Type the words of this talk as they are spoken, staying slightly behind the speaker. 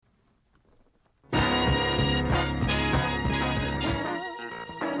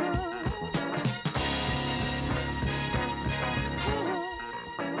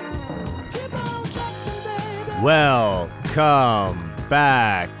Welcome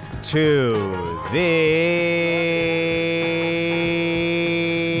back to the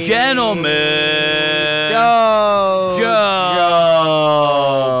Gentlemen Dojo.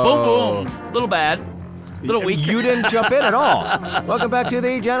 Boom, boom. Little bad. Little weak. You didn't jump in at all. Welcome back to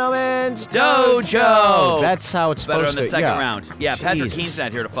the Gentlemen's Dojo. That's how it's better supposed on the to. second Yeah. round. Yeah, Patrick Jesus. Keene's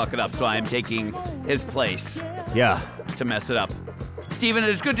not here to fuck it up, so I am taking his place Yeah. to mess it up. Steven, it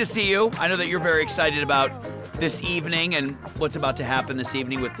is good to see you. I know that you're very excited about this evening and what's about to happen this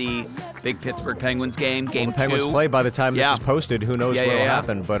evening with the big Pittsburgh Penguins game, Game 2. The Penguins play by the time this is posted. Who knows what will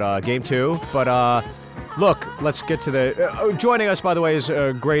happen? But Game 2. But look, let's get to the. Joining us, by the way, is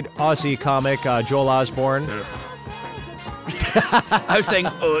a great Aussie comic, Joel Osborne. I was saying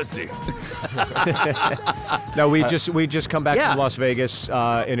Aussie. No, we just come back from Las Vegas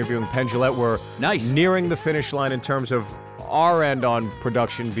interviewing Penn Jillette. We're nearing the finish line in terms of our end on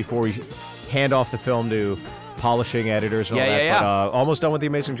production before we hand off the film to polishing editors and all that. But almost done with the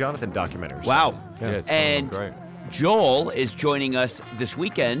Amazing Jonathan documentary. Wow. So, yeah, and great. Joel is joining us this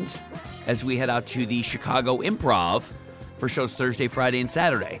weekend as we head out to the Chicago Improv for shows Thursday, Friday, and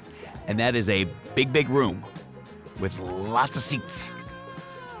Saturday. And that is a big, big room with lots of seats.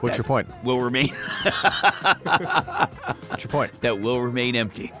 What's your point? Will remain. What's your point? That will remain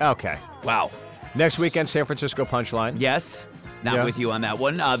empty. Okay. Wow. Next weekend, San Francisco Punchline. Yes. Not with you on that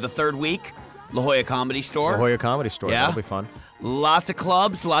one. The third week, La Jolla Comedy Store. La Jolla Comedy Store. Yeah. That'll be fun. Lots of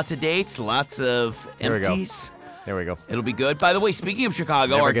clubs, lots of dates, lots of empties. There we go. It'll be good. By the way, speaking of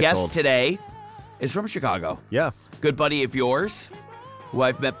Chicago, our guest today is from Chicago. Yeah. Good buddy of yours, who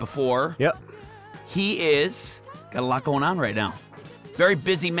I've met before. Yep. He is got a lot going on right now. Very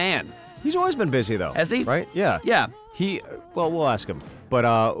busy man. He's always been busy, though. Has he? Right? Yeah. Yeah. Well, we'll ask him.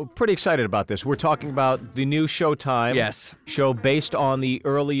 But pretty excited about this. We're talking about the new Showtime show based on the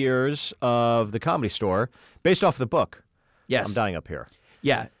early years of the Comedy Store, based off the book. Yes. I'm dying up here.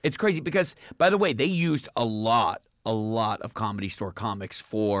 Yeah, it's crazy because, by the way, they used a lot of Comedy Store comics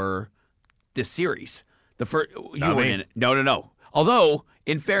for this series. The first, you weren't in it. No. Although,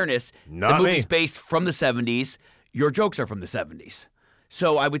 in fairness, the movie's based from the 70s. Your jokes are from the 70s.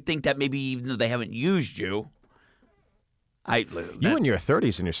 So I would think that maybe even though they haven't used you, you in your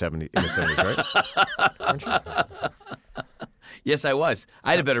 30s in your 70s, right? Aren't you? Yes, I was.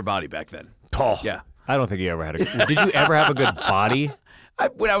 I had a better body back then. Oh, yeah. I don't think you ever had a. Did you ever have a good body?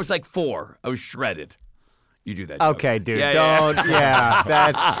 When I was like 4, I was shredded. You do that. Okay, joke. dude. Don't.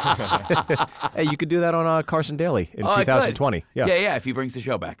 That's. Hey, you could do that on Carson Daly in 2020. Yeah. Yeah. If he brings the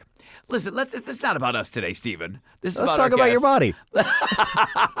show back. Listen, it's not about us today, Stephen. This is Let's about talk about your body.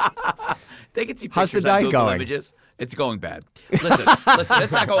 They can see pictures How's the on diet Google going? Images. It's going bad. Listen,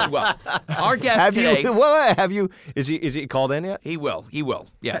 it's not going well. Our guest today. Have you? Is he called in yet? He will.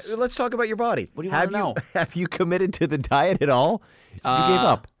 Yes. Let's talk about your body. What do you want to know? Have you committed to the diet at all? You gave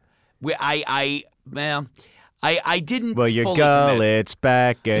up. I didn't. Well, your fully gullet's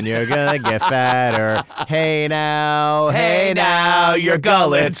back and you're gonna get fatter. Hey now, your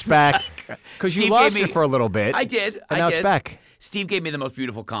gullet's back. Because you lost it for a little bit. I did. And now it's back. Steve gave me the most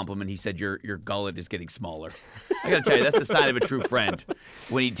beautiful compliment. He said, "Your gullet is getting smaller." I got to tell you, that's the sign of a true friend.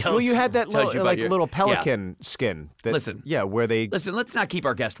 When he tells. Well, you had that little pelican Yeah. skin. Listen. Yeah, where they. Listen, let's not keep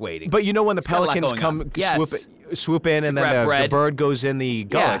our guest waiting. But you know when the pelicans come swoop in and then the bird goes in the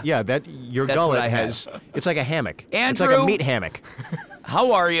gullet. Yeah, that's gullet has. It's like a hammock. Andrew, it's like a meat hammock.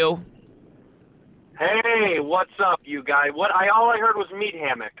 How are you? Hey, what's up, you guys? All I heard was meat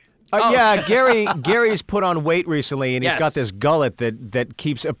hammock. Yeah, Gary's put on weight recently, and he's got this gullet that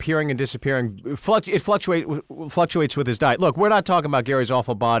keeps appearing and disappearing. It fluctuates with his diet. Look, we're not talking about Gary's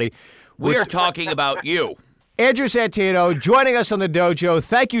awful body. We're talking about you. Andrew Santino joining us on the Dojo.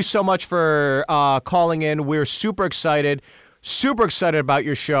 Thank you so much for calling in. We're super excited about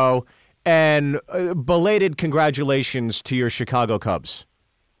your show, and belated congratulations to your Chicago Cubs.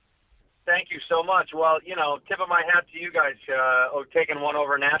 Thank you so much. Well, tip of my hat to you guys taking one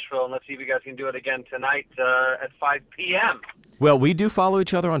over Nashville, and let's see if you guys can do it again tonight at 5 p.m. Well, we do follow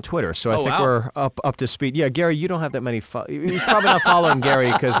each other on Twitter, so I think we're up to speed. Yeah, Gary, you don't have that many. He's probably not following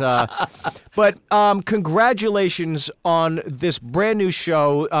Gary but congratulations on this brand new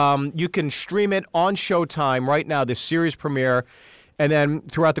show. You can stream it on Showtime right now. The series premiere. And then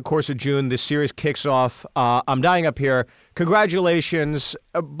throughout the course of June, the series kicks off. I'm dying up here. Congratulations.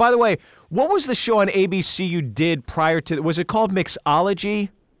 By the way, what was the show on ABC you did prior to? Was it called Mixology?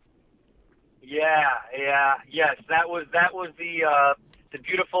 Yes. That was the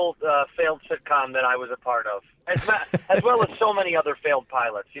beautiful failed sitcom that I was a part of, as well as so many other failed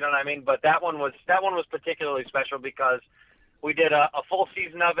pilots. You know what I mean? But that one was particularly special because We did a full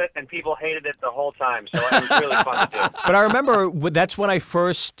season of it, and people hated it the whole time. So it was really fun to do. But I remember that's when I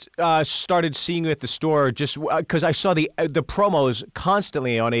first started seeing you at the store, just because I saw the promos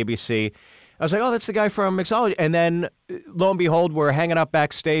constantly on ABC. I was like, oh, that's the guy from Mixology. And then, lo and behold, we're hanging out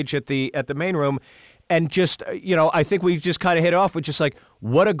backstage at the main room. And just, I think we just kind of hit off with just like,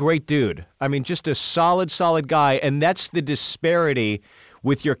 what a great dude. I mean, just a solid guy. And that's the disparity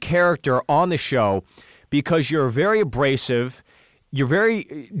with your character on the show, because you're very abrasive, you're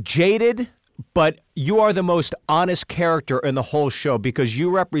very jaded, but you are the most honest character in the whole show, because you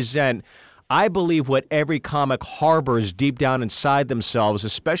represent, I believe, what every comic harbors deep down inside themselves,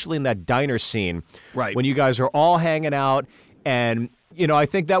 especially in that diner scene. Right. When you guys are all hanging out. And, I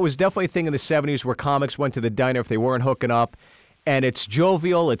think that was definitely a thing in the 70s where comics went to the diner if they weren't hooking up. And it's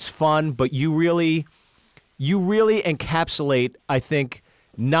jovial, it's fun, but you really encapsulate, I think,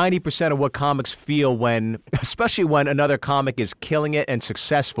 90% of what comics feel especially when another comic is killing it and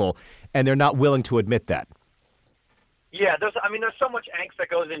successful, and they're not willing to admit that. Yeah, there's so much angst that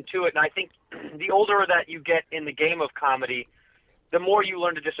goes into it, and I think the older that you get in the game of comedy, the more you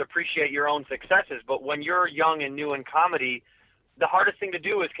learn to just appreciate your own successes. But when you're young and new in comedy, the hardest thing to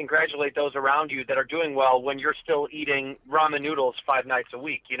do is congratulate those around you that are doing well when you're still eating ramen noodles 5 nights a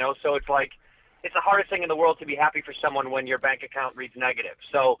week, So it's like, it's the hardest thing in the world to be happy for someone when your bank account reads negative.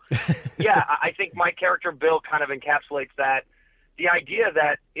 So, yeah, I think my character Bill kind of encapsulates that. The idea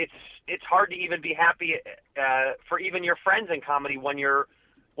that it's hard to even be happy for even your friends in comedy when you're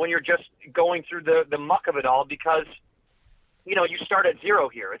just going through the muck of it all, because you start at zero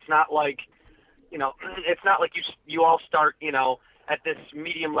here. It's not like you all start at this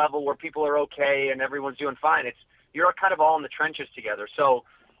medium level where people are okay and everyone's doing fine. You're kind of all in the trenches together. So.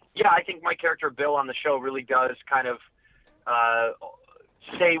 Yeah, I think my character Bill on the show really does kind of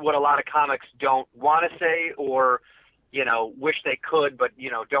say what a lot of comics don't want to say, or wish they could, but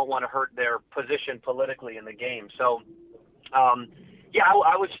don't want to hurt their position politically in the game. So, yeah,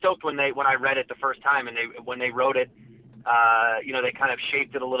 I was stoked when I read it the first time, and when they wrote it, they kind of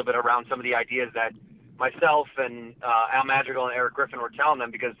shaped it a little bit around some of the ideas that myself and Al Madrigal and Eric Griffin were telling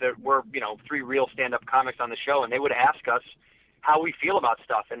them, because there were 3 real stand-up comics on the show, and they would ask us how we feel about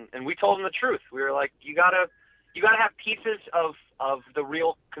stuff, and we told them the truth. We were like, you gotta have pieces of the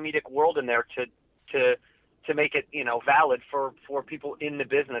real comedic world in there to make it valid for people in the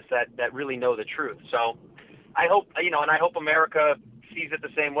business that really know the truth. So I hope and I hope America sees it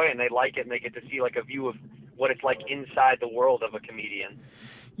the same way, and they like it, and they get to see like a view of what it's like inside the world of a comedian.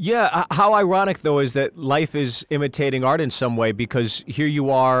 Yeah, how ironic though is that life is imitating art in some way, because here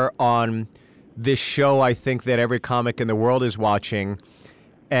you are on this show I think that every comic in the world is watching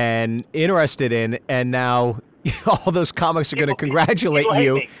and interested in, and now all those comics are going to congratulate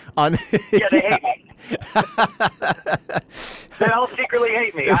you on. Yeah, they hate me. They all secretly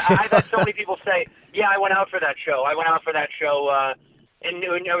hate me. I've had so many people say, yeah, I went out for that show. I was in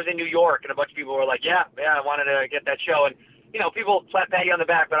New York, and a bunch of people were like, yeah, I wanted to get that show. And, people pat you on the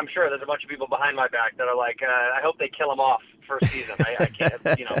back, but I'm sure there's a bunch of people behind my back that are like, I hope they kill him off first season. I can't,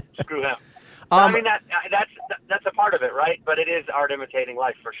 screw him. That's a part of it, right? But it is art imitating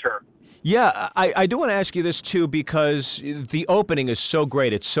life for sure. Yeah, I do want to ask you this too, because the opening is so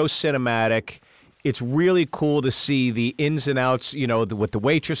great. It's so cinematic. It's really cool to see the ins and outs, with the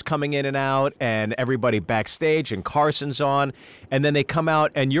waitress coming in and out and everybody backstage, and Carson's on, and then they come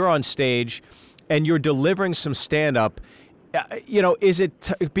out and you're on stage and you're delivering some stand-up. Is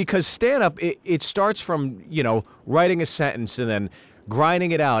it because stand-up, it starts from, writing a sentence and then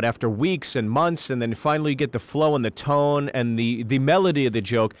grinding it out after weeks and months, and then finally you get the flow and the tone and the melody of the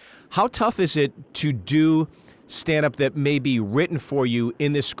joke. How tough is it to do stand-up that may be written for you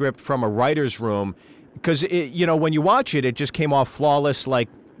in the script from a writer's room? Because, when you watch it, it just came off flawless, like,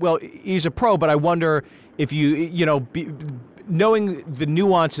 well, he's a pro, but I wonder if knowing the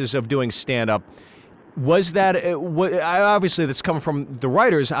nuances of doing stand-up, was that, obviously that's coming from the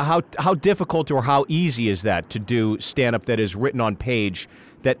writers, how difficult or how easy is that to do stand-up that is written on page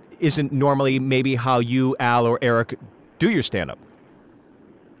that isn't normally maybe how you, Al, or Eric do your stand-up?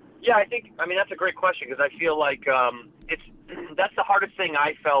 Yeah, that's a great question, because I feel like that's the hardest thing.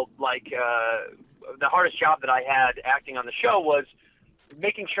 I felt like the hardest job that I had acting on the show was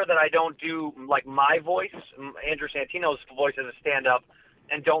making sure that I don't do like my voice, Andrew Santino's voice as a stand-up,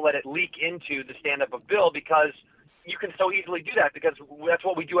 and don't let it leak into the stand-up of Bill, because you can so easily do that, because that's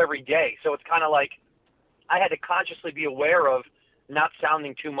what we do every day. So it's kind of like I had to consciously be aware of not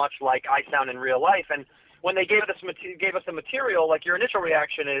sounding too much like I sound in real life. And when they gave us the material, like your initial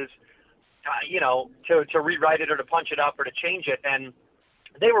reaction is, to rewrite it or to punch it up or to change it. And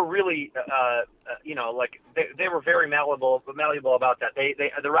they were really, like they were very malleable about that.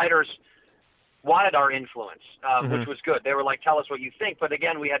 The writers wanted our influence, which was good. They were like, tell us what you think. But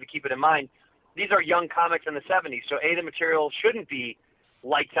again, we had to keep it in mind. These are young comics in the 70s, so the material shouldn't be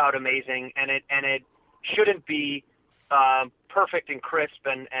lights out amazing, and it shouldn't be perfect and crisp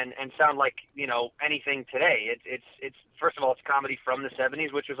and sound like anything today. It's first of all, it's comedy from the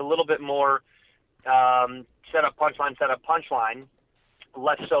 70s, which was a little bit more set up punchline,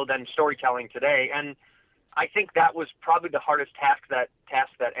 less so than storytelling today. And I think that was probably the hardest task that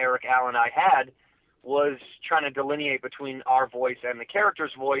Eric, Al, and I had, was trying to delineate between our voice and the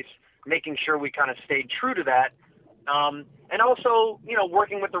character's voice, making sure we kind of stayed true to that. And also,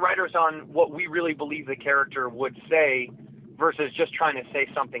 working with the writers on what we really believe the character would say versus just trying to say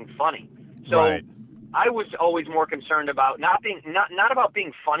something funny. So right. I was always more concerned about not about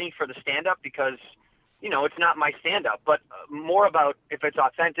being funny for the stand-up, because, it's not my stand-up, but more about if it's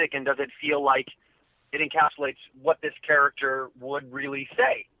authentic and does it feel like it encapsulates what this character would really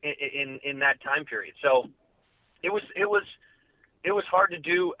say in that time period. So it was hard to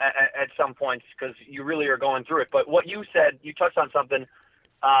do at some points, because you really are going through it. But what you said, you touched on something.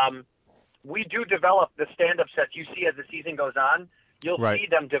 We do develop the stand-up sets. You see as the season goes on, you'll see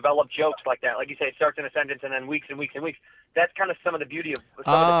them develop jokes like that. Like you say, it starts in a sentence and then weeks and weeks and weeks. That's kind of some of the beauty of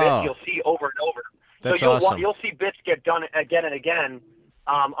some of the bits you'll see over and over. That's so awesome. You'll see bits get done again and again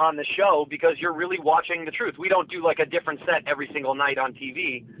on the show, because you're really watching the truth. We don't do like a different set every single night on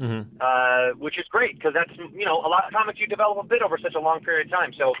TV, which is great, because that's, a lot of comics, you develop a bit over such a long period of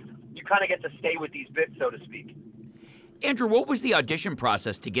time. So you kind of get to stay with these bits, so to speak. Andrew, what was the audition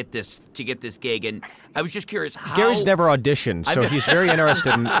process to get this gig? And I was just curious how... Gary's never auditioned, so he's very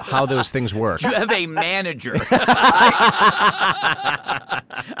interested in how those things work. You have a manager.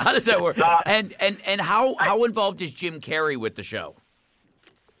 How does that work? And how involved is Jim Carrey with the show?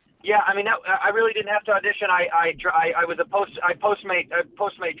 Yeah, I mean, I really didn't have to audition. I was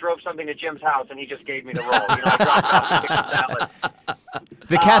Postmate drove something to Jim's house, and he just gave me the role. I dropped off and picked up salad.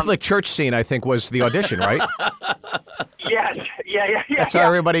 The Catholic church scene, I think, was the audition, right? Yes, yeah. That's how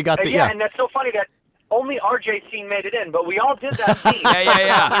everybody got the and that's so funny that only RJ's scene made it in, but we all did that scene.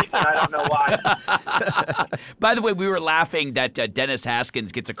 Yeah. I don't know why. By the way, we were laughing that Dennis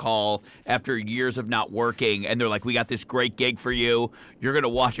Haskins gets a call after years of not working, and they're like, "We got this great gig for you. You're gonna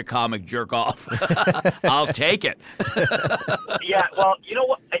watch a comic jerk off." I'll take it. Yeah, well, you know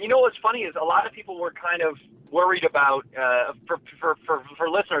what? And you know what's funny is a lot of people were kind of worried about for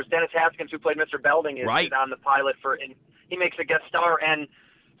listeners. Dennis Haskins, who played Mr. Belding, is on the pilot and he makes a guest star, and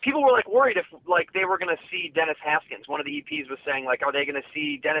people were worried if they were going to see Dennis Haskins. One of the EPs was saying are they going to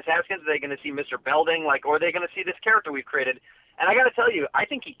see Dennis Haskins? Are they going to see Mr. Belding? Or are they going to see this character we've created? And I got to tell you, I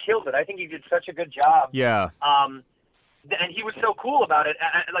think he killed it. I think he did such a good job. Yeah. And he was so cool about it.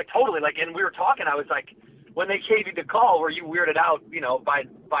 Totally. And we were talking. I was like, when they gave you the call, were you weirded out,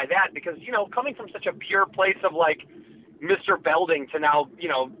 by that? Because coming from such a pure place of Mr. Belding to now,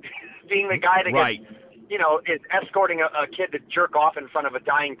 being the guy that gets, is escorting a kid to jerk off in front of a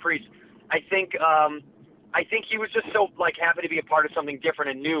dying priest. I think he was just so happy to be a part of something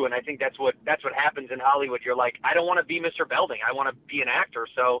different and new, and I think that's what happens in Hollywood. You're like, I don't want to be Mr. Belding. I want to be an actor.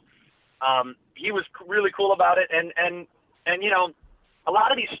 So he was really cool about it, and a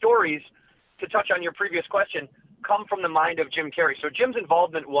lot of these stories, to touch on your previous question, come from the mind of Jim Carrey. So Jim's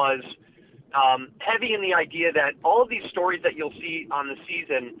involvement was heavy in the idea that all of these stories that you'll see on the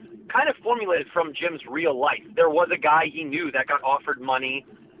season kind of formulated from Jim's real life. There was a guy he knew that got offered money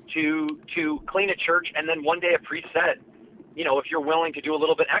to clean a church, and then one day a priest said, if you're willing to do a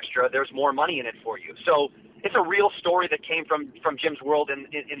little bit extra, there's more money in it for you. So it's a real story that came from Jim's world in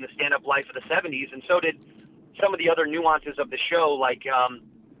the stand-up life of the 70s, and so did some of the other nuances of the show,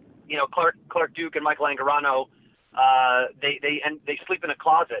 Clark Duke and Michael Angarano. They sleep in a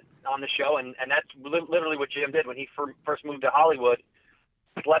closet on the show, and that's literally what Jim did when he first moved to Hollywood.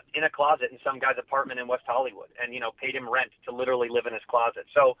 Slept in a closet in some guy's apartment in West Hollywood, and paid him rent to literally live in his closet.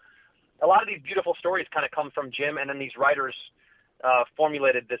 So a lot of these beautiful stories kind of come from Jim, and then these writers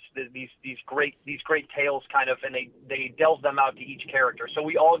formulated these great tales kind of, and they delve them out to each character. So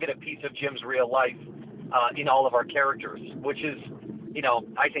we all get a piece of Jim's real life in all of our characters, which is,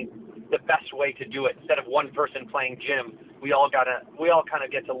 I think, the best way to do it. Instead of one person playing Jim, we all kind of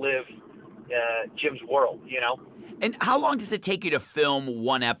get to live Jim's world, And how long does it take you to film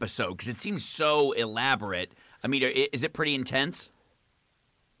one episode? Because it seems so elaborate. I mean, is it pretty intense?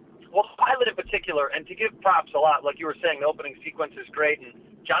 Well, pilot in particular, and to give props a lot, like you were saying, the opening sequence is great, and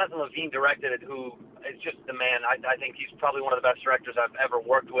Jonathan Levine directed it, who is just the man. I think he's probably one of the best directors I've ever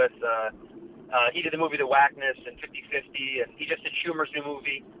worked with. He did the movie The Whackness and 50/50, and he just did Schumer's new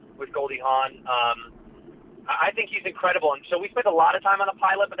movie with Goldie Hawn. I think he's incredible, and so we spent a lot of time on the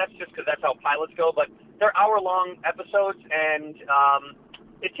pilot, but that's just because that's how pilots go. But they're hour-long episodes, and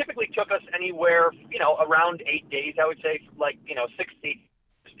it typically took us anywhere, around 8 days, I would say. 6 to 8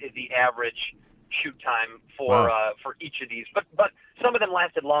 is the average shoot time for each of these. But some of them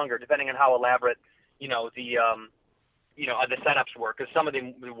lasted longer, depending on how elaborate, the setups were, because some of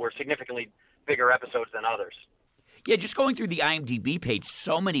them were significantly bigger episodes than others. Yeah, just going through the IMDb page,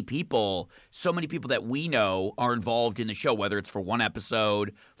 so many people that we know are involved in the show, whether it's for 1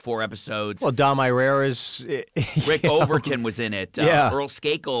 episode, 4 episodes. Well, Dom Irrera's... Rick Overton was in it. Yeah. Earl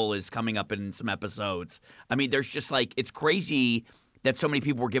Skakel is coming up in some episodes. I mean, there's just it's crazy that so many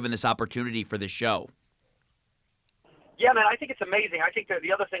people were given this opportunity for this show. Yeah, man, I think it's amazing. I think that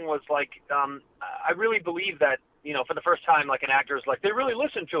the other thing was, I really believe that, for the first time, an actor's they really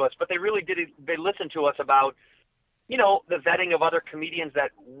listened to us, but they really did. They listened to us about, the vetting of other comedians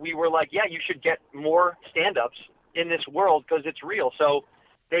that we were yeah, you should get more stand-ups in this world because it's real. So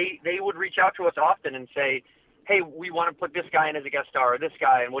they would reach out to us often and say, hey, we want to put this guy in as a guest star or this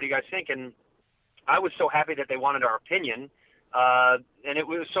guy, and what do you guys think? And I was so happy that they wanted our opinion, and it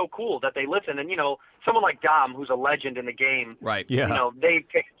was so cool that they listened. And, someone like Dom, who's a legend in the game, right? Yeah.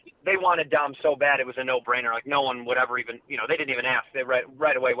 They wanted Dom so bad it was a no-brainer. No one would ever even, they didn't even ask. They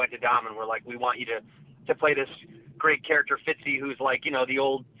right away went to Dom and were like, we want you to play this great character Fitzy, who's the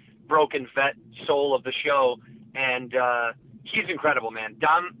old broken vet soul of the show, and he's incredible, man.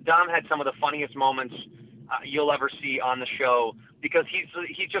 Dom had some of the funniest moments you'll ever see on the show, because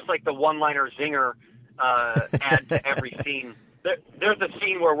he's just the one-liner zinger add to every scene. There's a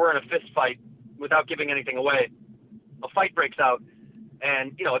scene where we're in a fist fight without giving anything away. A fight breaks out,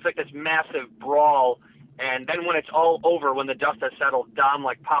 and it's this massive brawl, and then when it's all over, when the dust has settled, Dom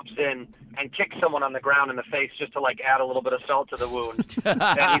pops in and kicks someone on the ground in the face just to add a little bit of salt to the wound. And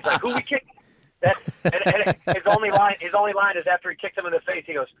he's like, "Who we kicked?" And his only line is after he kicks him in the face,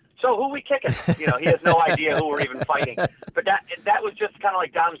 he goes, "So who we kicking?" He has no idea who we're even fighting. But that was just kind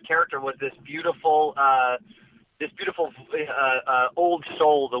of Dom's character was this beautiful old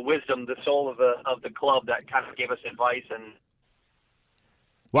soul, the wisdom, the soul of the club that kind of gave us advice. And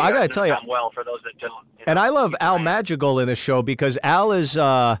well, I got to tell you, well, for those that don't. And I love Al Madrigal in the show, because Al is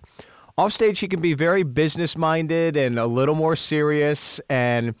offstage. He can be very business-minded and a little more serious,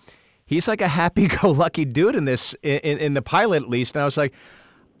 and he's a happy-go-lucky dude in this, in the pilot at least. And I was like,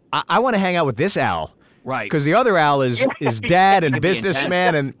 I want to hang out with this Al. Right. Because the other Al is dad and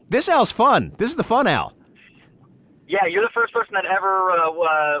businessman, and this Al's fun. This is the fun Al. Yeah, you're the first person that ever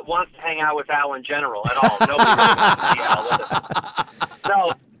wants to hang out with Al in general at all. Nobody wants to see Al with us.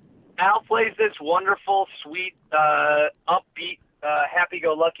 So Al plays this wonderful, sweet, upbeat,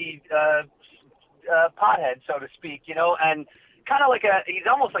 happy-go-lucky pothead, so to speak, and kind of he's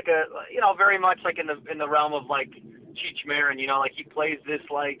almost very much in the realm of Cheech Marin, he plays this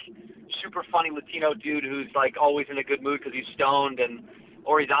super funny Latino dude who's always in a good mood because he's stoned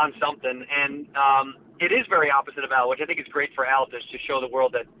or he's on something, and it is very opposite of Al, which I think is great for Al to show the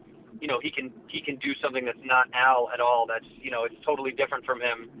world that he can do something that's not Al at all. That's it's totally different from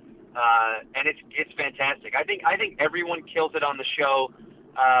him, and it's fantastic. I think everyone kills it on the show.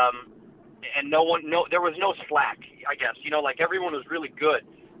 And there was no slack, I guess. Everyone was really good.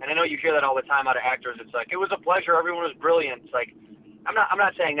 And I know you hear that all the time out of actors. It's it was a pleasure. Everyone was brilliant. It's I'm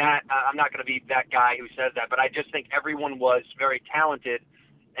not saying that. I'm not going to be that guy who says that. But I just think everyone was very talented,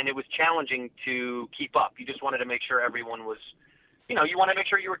 and it was challenging to keep up. You just wanted to make sure everyone was, you want to make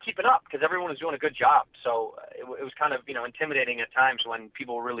sure you were keeping up because everyone was doing a good job. So it was kind of, intimidating at times when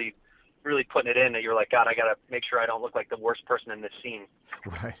people were really putting it in that you're God, I got to make sure I don't look like the worst person in this scene.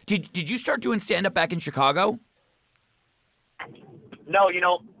 Right. Did you start doing stand-up back in Chicago? No,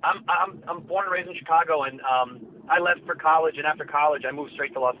 I'm born and raised in Chicago, and I left for college, and after college I moved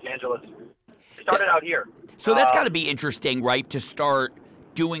straight to Los Angeles. Started out here. So that's got to be interesting, right, to start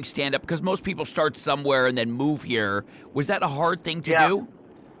doing stand-up, because most people start somewhere and then move here. Was that a hard thing to do?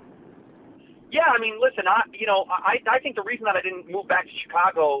 Yeah, I mean, listen, I think the reason that I didn't move back to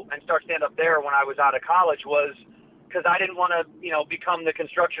Chicago and start stand-up there when I was out of college was because I didn't want to, become the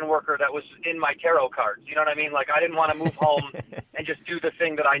construction worker that was in my tarot cards. You know what I mean? I didn't want to move home and just do the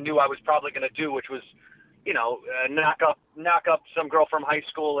thing that I knew I was probably going to do, which was, knock up some girl from high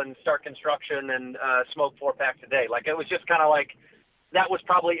school and start construction and smoke 4 packs a day. It was just kind of that was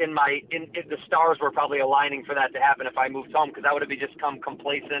probably the stars were probably aligning for that to happen if I moved home, because I would have just become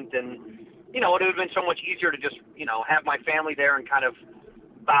complacent and, it would have been so much easier to just, have my family there and kind of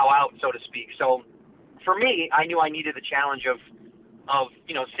bow out, so to speak. So for me, I knew I needed the challenge of of,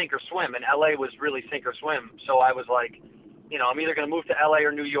 sink or swim, and LA was really sink or swim. So I was like, I'm either going to move to LA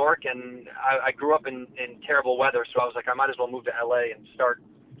or New York, and I grew up in terrible weather, so I was like, I might as well move to LA and start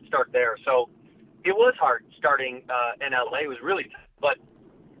there. So it was hard starting in LA. It was really tough, but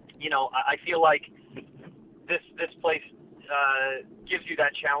I feel like this place gives you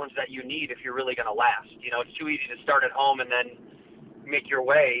that challenge that you need if you're really going to last. It's too easy to start at home and then make your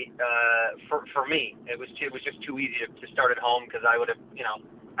way. For me, it was just too easy to start at home, because I would have,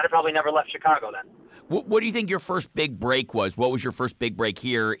 I'd have probably never left Chicago then. What do you think your first big break was? What was your first big break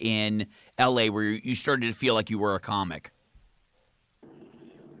here in LA where you started to feel like you were a comic?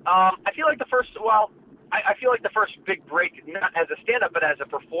 I feel like the first big break, not as a stand-up, but as a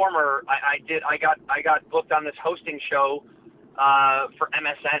performer, I got booked on this hosting show for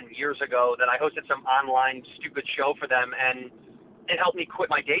MSN years ago that I hosted some online stupid show for them, and it helped me quit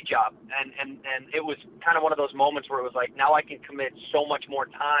my day job. And it was kind of one of those moments where it was like, now I can commit so much more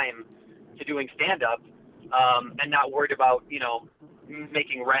time to doing stand-up, and not worried about,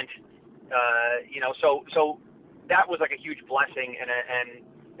 making rent, so that was like a huge blessing, and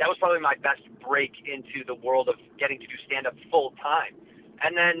that was probably my best break into the world of getting to do stand-up full time.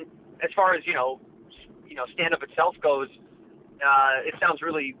 And then as far as, stand-up itself goes, it sounds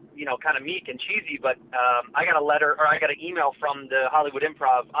really, kind of meek and cheesy, but I got an email from the Hollywood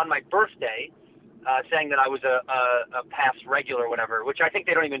Improv on my birthday saying that I was a past regular or whatever, which I think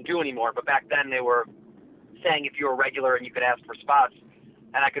they don't even do anymore. But back then they were saying if you were a regular and you could ask for spots,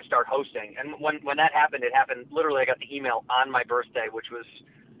 and I could start hosting. And when that happened, it happened literally. I got the email on my birthday, which was,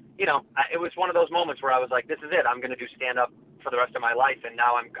 it was one of those moments where I was like, this is it. I'm going to do stand-up for the rest of my life. And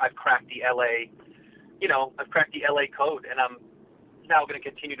now I've cracked the LA, I've cracked the LA code, and I'm now going to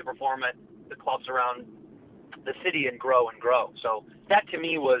continue to perform at the clubs around the city and grow and grow. So that to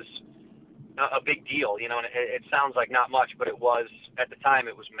me was a big deal, and it sounds like not much, but it was, at the time,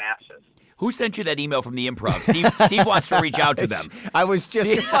 it was massive. Who sent you that email from the Improv? Steve wants to reach out to them. I was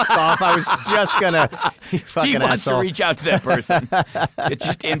just fuck off. I was just gonna. Steve wants to reach out to that person. It's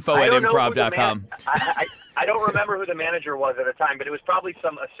just info@improv.com. I don't remember who the manager was at the time, but it was probably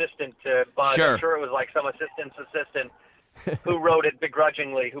some assistant to Bud. Sure. I'm sure it was like some assistant's assistant who wrote it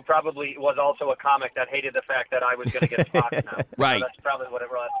begrudgingly, who probably was also a comic that hated the fact that I was going to get spots now. Right. So that's probably what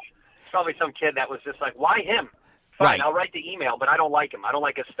it was. It's probably some kid that was just like, why him? Fine, right. I'll write the email, but I don't like him. I don't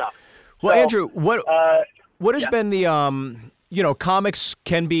like his stuff. Well, So, Andrew, what has been the comics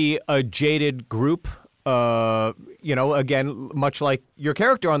can be a jaded group. Again, much like your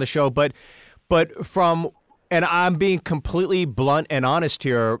character on the show, but from, and I'm being completely blunt and honest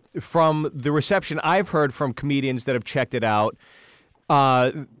here, from the reception I've heard from comedians that have checked it out,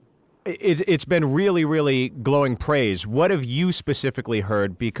 it's been really, really glowing praise. What have you specifically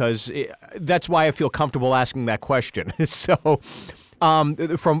heard? Because that's why I feel comfortable asking that question. So. From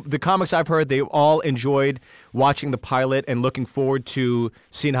the comics I've heard, they all enjoyed watching the pilot and looking forward to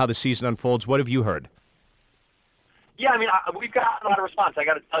seeing how the season unfolds. What have you heard? Yeah, I mean, we've gotten a lot of response. I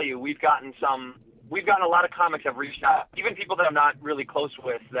got to tell you, we've gotten a lot of comics have reached out, even people that I'm not really close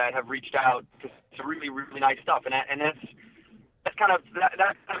with that have reached out to some really, really nice stuff. And that's kind of,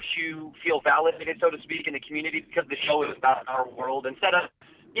 that helps you feel validated, so to speak, in the community, because the show is about our world. Instead of,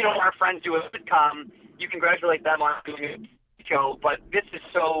 our friends do a sitcom, you congratulate them on doing it. Show, but this is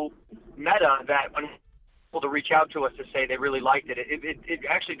so meta that when people to reach out to us to say they really liked it, it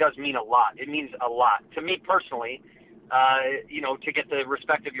actually does mean a lot. It means a lot to me personally. To get the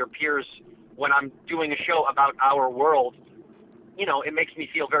respect of your peers when I'm doing a show about our world, it makes me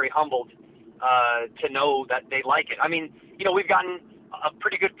feel very humbled to know that they like it. I mean, we've gotten a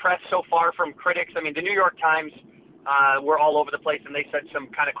pretty good press so far from critics. I mean, the New York Times were all over the place, and they said some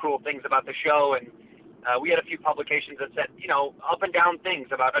kind of cruel things about the show, and we had a few publications that said, up and down things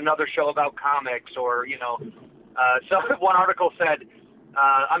about another show about comics, or, so one article said,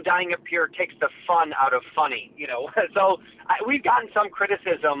 I'm dying up here takes the fun out of funny, So we've gotten some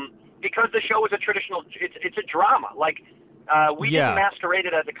criticism because the show is a traditional, it's a drama. Like, we didn't masquerade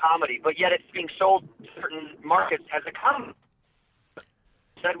it as a comedy, but yet it's being sold to certain markets as a comedy.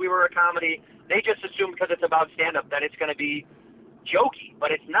 Said we were a comedy. They just assume because it's about stand-up that it's going to be jokey,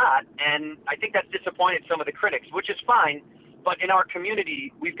 but it's not, and I think that's disappointed some of the critics, which is fine. But in our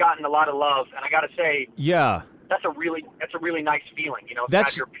community, we've gotten a lot of love, and I got to say, that's a really nice feeling, to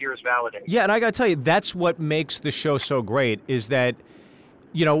have your peers validate. Yeah, and I got to tell you, that's what makes the show so great. Is that,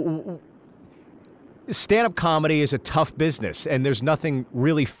 stand-up comedy is a tough business, and there's nothing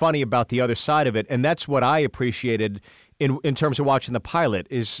really funny about the other side of it, and that's what I appreciated in terms of watching the pilot.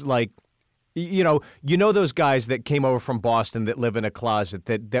 Is like, those guys that came over from Boston that live in a closet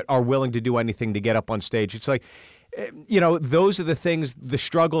that are willing to do anything to get up on stage. It's like, those are the things, the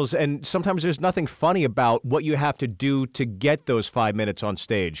struggles, and sometimes there's nothing funny about what you have to do to get those 5 minutes on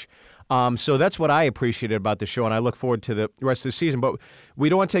stage. So that's what I appreciated about the show, and I look forward to the rest of the season. But we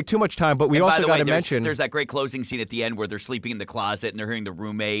don't want to take too much time, but we also got to mention... There's that great closing scene at the end where they're sleeping in the closet and they're hearing the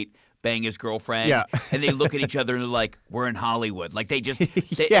roommate bang his girlfriend, yeah. and they look at each other and they're like, we're in Hollywood. Like,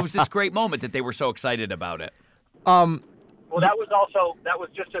 it was this great moment that they were so excited about it. Well, that was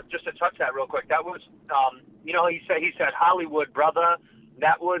just to touch that real quick. That was, he said Hollywood, brother.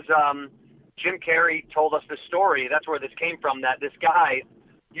 That was Jim Carrey told us the story. That's where this came from. That this guy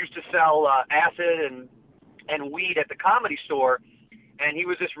used to sell acid and weed at the Comedy Store, and he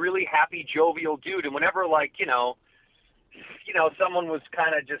was this really happy, jovial dude. And whenever someone was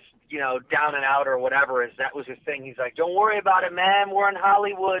kind of just down and out or whatever, that was his thing. He's like, "Don't worry about it, man. We're in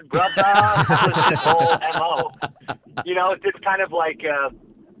Hollywood, brother." That was his whole MO. It's kind of like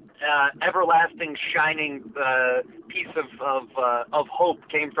everlasting shining piece of hope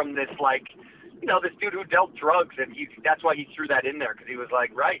came from this this dude who dealt drugs, and that's why he threw that in there, because he was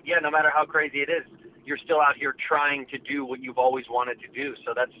like, right, yeah, no matter how crazy it is, you're still out here trying to do what you've always wanted to do.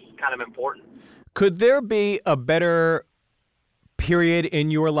 So that's kind of important. Could there be a better period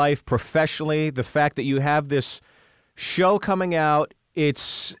in your life professionally? The fact that you have this show coming out,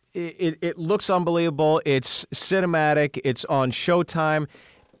 it looks unbelievable, it's cinematic, it's on Showtime,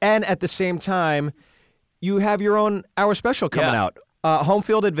 and at the same time, you have your own hour special coming out. Home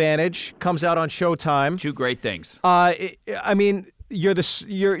Field Advantage comes out on Showtime. Two great things.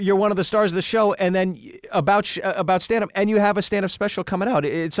 You're one of the stars of the show, and then about stand-up, and you have a stand-up special coming out.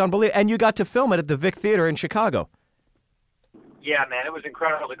 It's unbelievable, and you got to film it at the Vic Theater in Chicago. Yeah, man, it was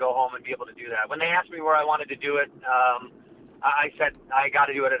incredible to go home and be able to do that. When they asked me where I wanted to do it, I said I got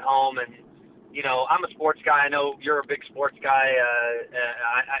to do it at home, and I'm a sports guy. I know you're a big sports guy,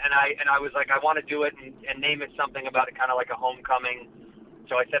 and I was like, I want to do it and name it something about it, kind of like a homecoming.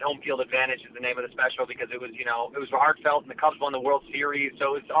 So I said Home Field Advantage is the name of the special, because it was heartfelt, and the Cubs won the World Series,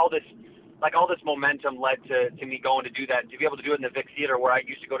 so it's all this momentum led to me going to do that. To be able to do it in the Vic Theater, where I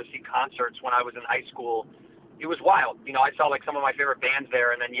used to go to see concerts when I was in high school, it was wild. I saw some of my favorite bands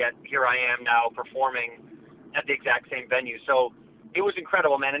there, and then yet here I am now performing at the exact same venue. So it was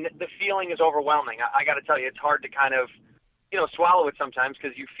incredible, man, and the feeling is overwhelming. I got to tell you, it's hard to kind of, swallow it sometimes,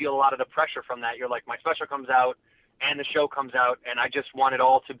 because you feel a lot of the pressure from that. You're like, my special comes out and the show comes out, and I just want it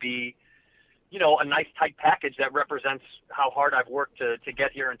all to be, a nice tight package that represents how hard I've worked to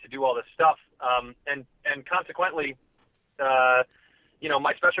get here and to do all this stuff. And consequently,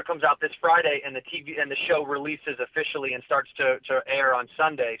 my special comes out this Friday, and the show releases officially and starts to air on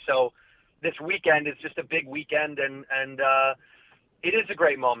Sunday. So this weekend is just a big weekend, and it is a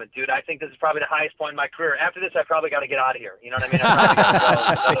great moment, dude. I think this is probably the highest point in my career. After this, I probably got to get out of here. You know what I mean?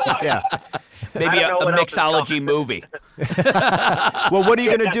 I probably gotta go. Yeah. Maybe a mixology movie. Well, what are you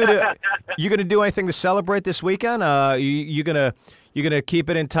going to do you going to do anything to celebrate this weekend? You going to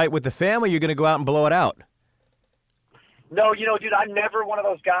keep it in tight with the family? You're going to go out and blow it out? No, dude, I'm never one of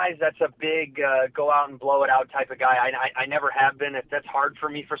those guys that's a big go out and blow it out type of guy. I never have been. That's hard for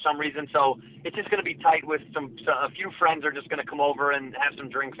me for some reason. So it's just going to be tight with a few friends are just going to come over and have some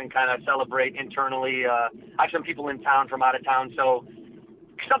drinks and kind of celebrate internally. I have some people in town from out of town, so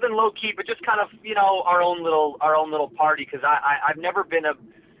something low key, but just kind of our own little party. Because I've never been a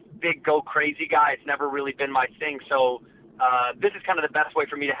big go crazy guy. It's never really been my thing. So this is kind of the best way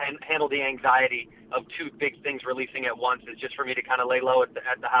for me to handle the anxiety of two big things releasing at once. Is just for me to kind of lay low at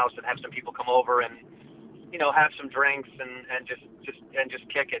the house and have some people come over and have some drinks and just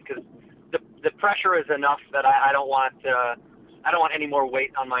kick it, because the pressure is enough that I don't want any more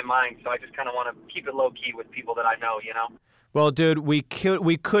weight on my mind. So I just kind of want to keep it low key with people that I know. Well, dude, we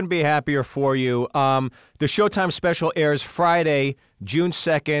couldn't be happier for you. The Showtime special airs Friday, June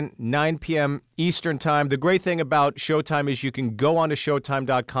 2nd, 9 p.m. Eastern Time. The great thing about Showtime is you can go onto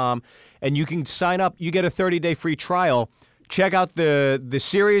Showtime.com and you can sign up. You get a 30-day free trial. Check out the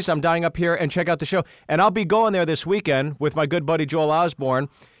series, I'm Dying Up Here, and check out the show. And I'll be going there this weekend with my good buddy Joel Osborne.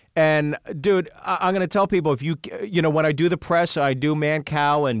 And, dude, I'm going to tell people, if when I do the press, I do Man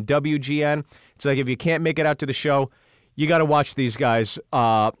Cow and WGN. It's like, if you can't make it out to the show, you got to watch these guys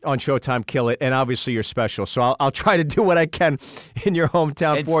on Showtime kill it, and obviously you're special. So I'll try to do what I can in your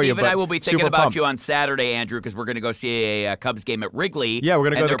hometown for you. And Steve and I will be thinking about you on Saturday, Andrew, because we're going to go see a Cubs game at Wrigley. Yeah, we're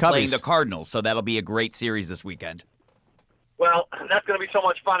going to go to the Cubbies. They're playing the Cardinals, so that'll be a great series this weekend. Well, that's going to be so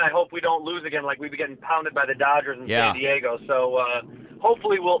much fun. I hope we don't lose again, like we've been getting pounded by the Dodgers in San Diego. So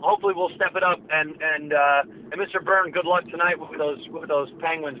hopefully we'll step it up. And Mr. Byrne, good luck tonight with those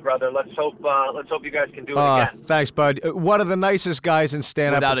Penguins, brother. Let's hope you guys can do it again. Thanks, bud. One of the nicest guys in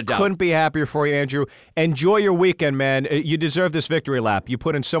stand-up. Without a doubt. Couldn't be happier for you, Andrew. Enjoy your weekend, man. You deserve this victory lap. You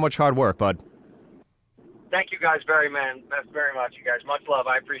put in so much hard work, bud. Thank you guys very much, you guys. Much love.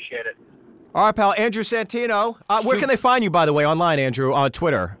 I appreciate it. All right, pal. Andrew Santino. Where can they find you, by the way, online, Andrew? On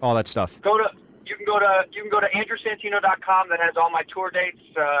Twitter, all that stuff. You can go to andrewsantino.com. That has all my tour dates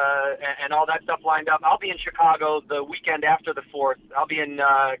and all that stuff lined up. I'll be in Chicago the weekend after the 4th. I'll be in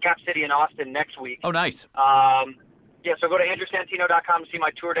Cap City and Austin next week. Oh, nice. Yeah, so go to andrewsantino.com to see my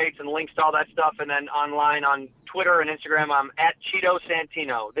tour dates and links to all that stuff, and then online on Twitter and Instagram, I'm at Cheeto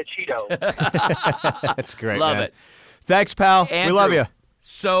Santino, the Cheeto. That's great. Love man. it. Thanks, pal. Andrew, we love you.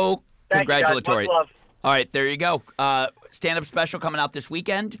 So congratulatory. Much love. All right, there you go. Stand-up special coming out this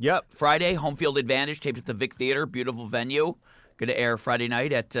weekend. Yep. Friday, Home Field Advantage, taped at the Vic Theater. Beautiful venue. Going to air Friday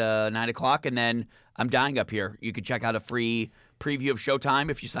night at 9 o'clock. And then I'm dying up here. You can check out a free preview of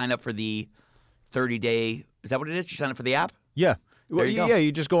Showtime if you sign up for the 30-day. Is that what it is? You sign up for the app? Yeah. There you go. Yeah,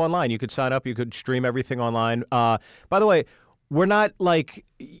 you just go online. You could sign up. You could stream everything online. By the way, we're not like,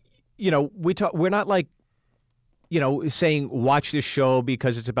 we're not like, saying watch this show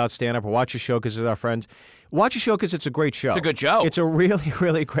because it's about stand-up or watch a show because it's our friends. Watch a show because it's a great show. It's a good show. It's a really,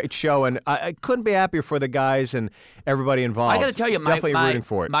 really great show, and I couldn't be happier for the guys and everybody involved. I got to tell you, definitely rooting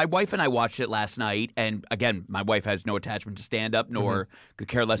for it. My wife and I watched it last night, and again, my wife has no attachment to stand-up, nor could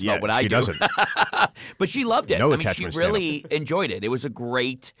care less about what I do. She doesn't. But she loved it. No I mean, attachment she to really enjoyed it. It was a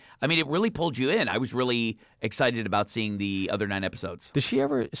great. I mean, it really pulled you in. I was really excited about seeing the other 9 episodes. Does she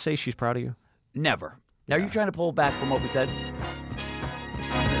ever say she's proud of you? Never. Now, are you trying to pull back from what we said?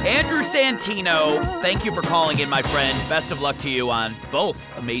 Andrew Santino, thank you for calling in, my friend. Best of luck to you on both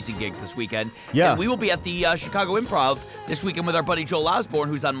amazing gigs this weekend. Yeah. And we will be at the Chicago Improv this weekend with our buddy Joel Osborne,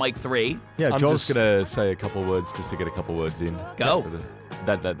 who's on mic 3. Yeah, I'm Joel's just going to say a couple words just to get a couple words in. Go.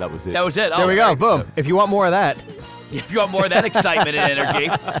 That was it. That was it. There we go. Boom. Yeah. If you want more of that. If you want more of that excitement and energy.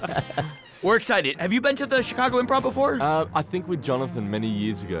 We're excited. Have you been to the Chicago Improv before? I think with Jonathan many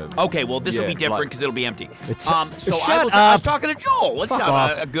years ago. Okay, well, this will be different like- because it'll be empty. Shut I was talking to Joel. Let's Fuck have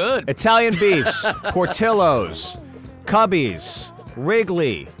off. a good. Italian beefs, Portillo's, Cubbies,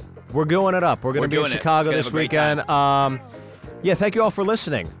 Wrigley. We're doing it up. We're going to be in doing it. Chicago Gonna this have a great weekend. Yeah, thank you all for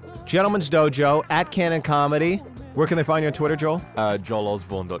listening. Gentleman's Dojo at Cannon Comedy. Where can they find you on Twitter, Joel?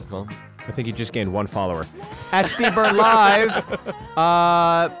 JoelOsborne.com. I think you just gained 1 follower. At Steve Byrne Live.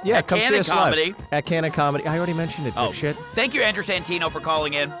 At come see Cannon us Comedy. live. At Cannon Comedy. I already mentioned it, dipshit. Thank you, Andrew Santino, for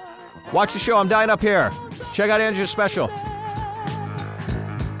calling in. Watch the show. I'm dying up here. Check out Andrew's special.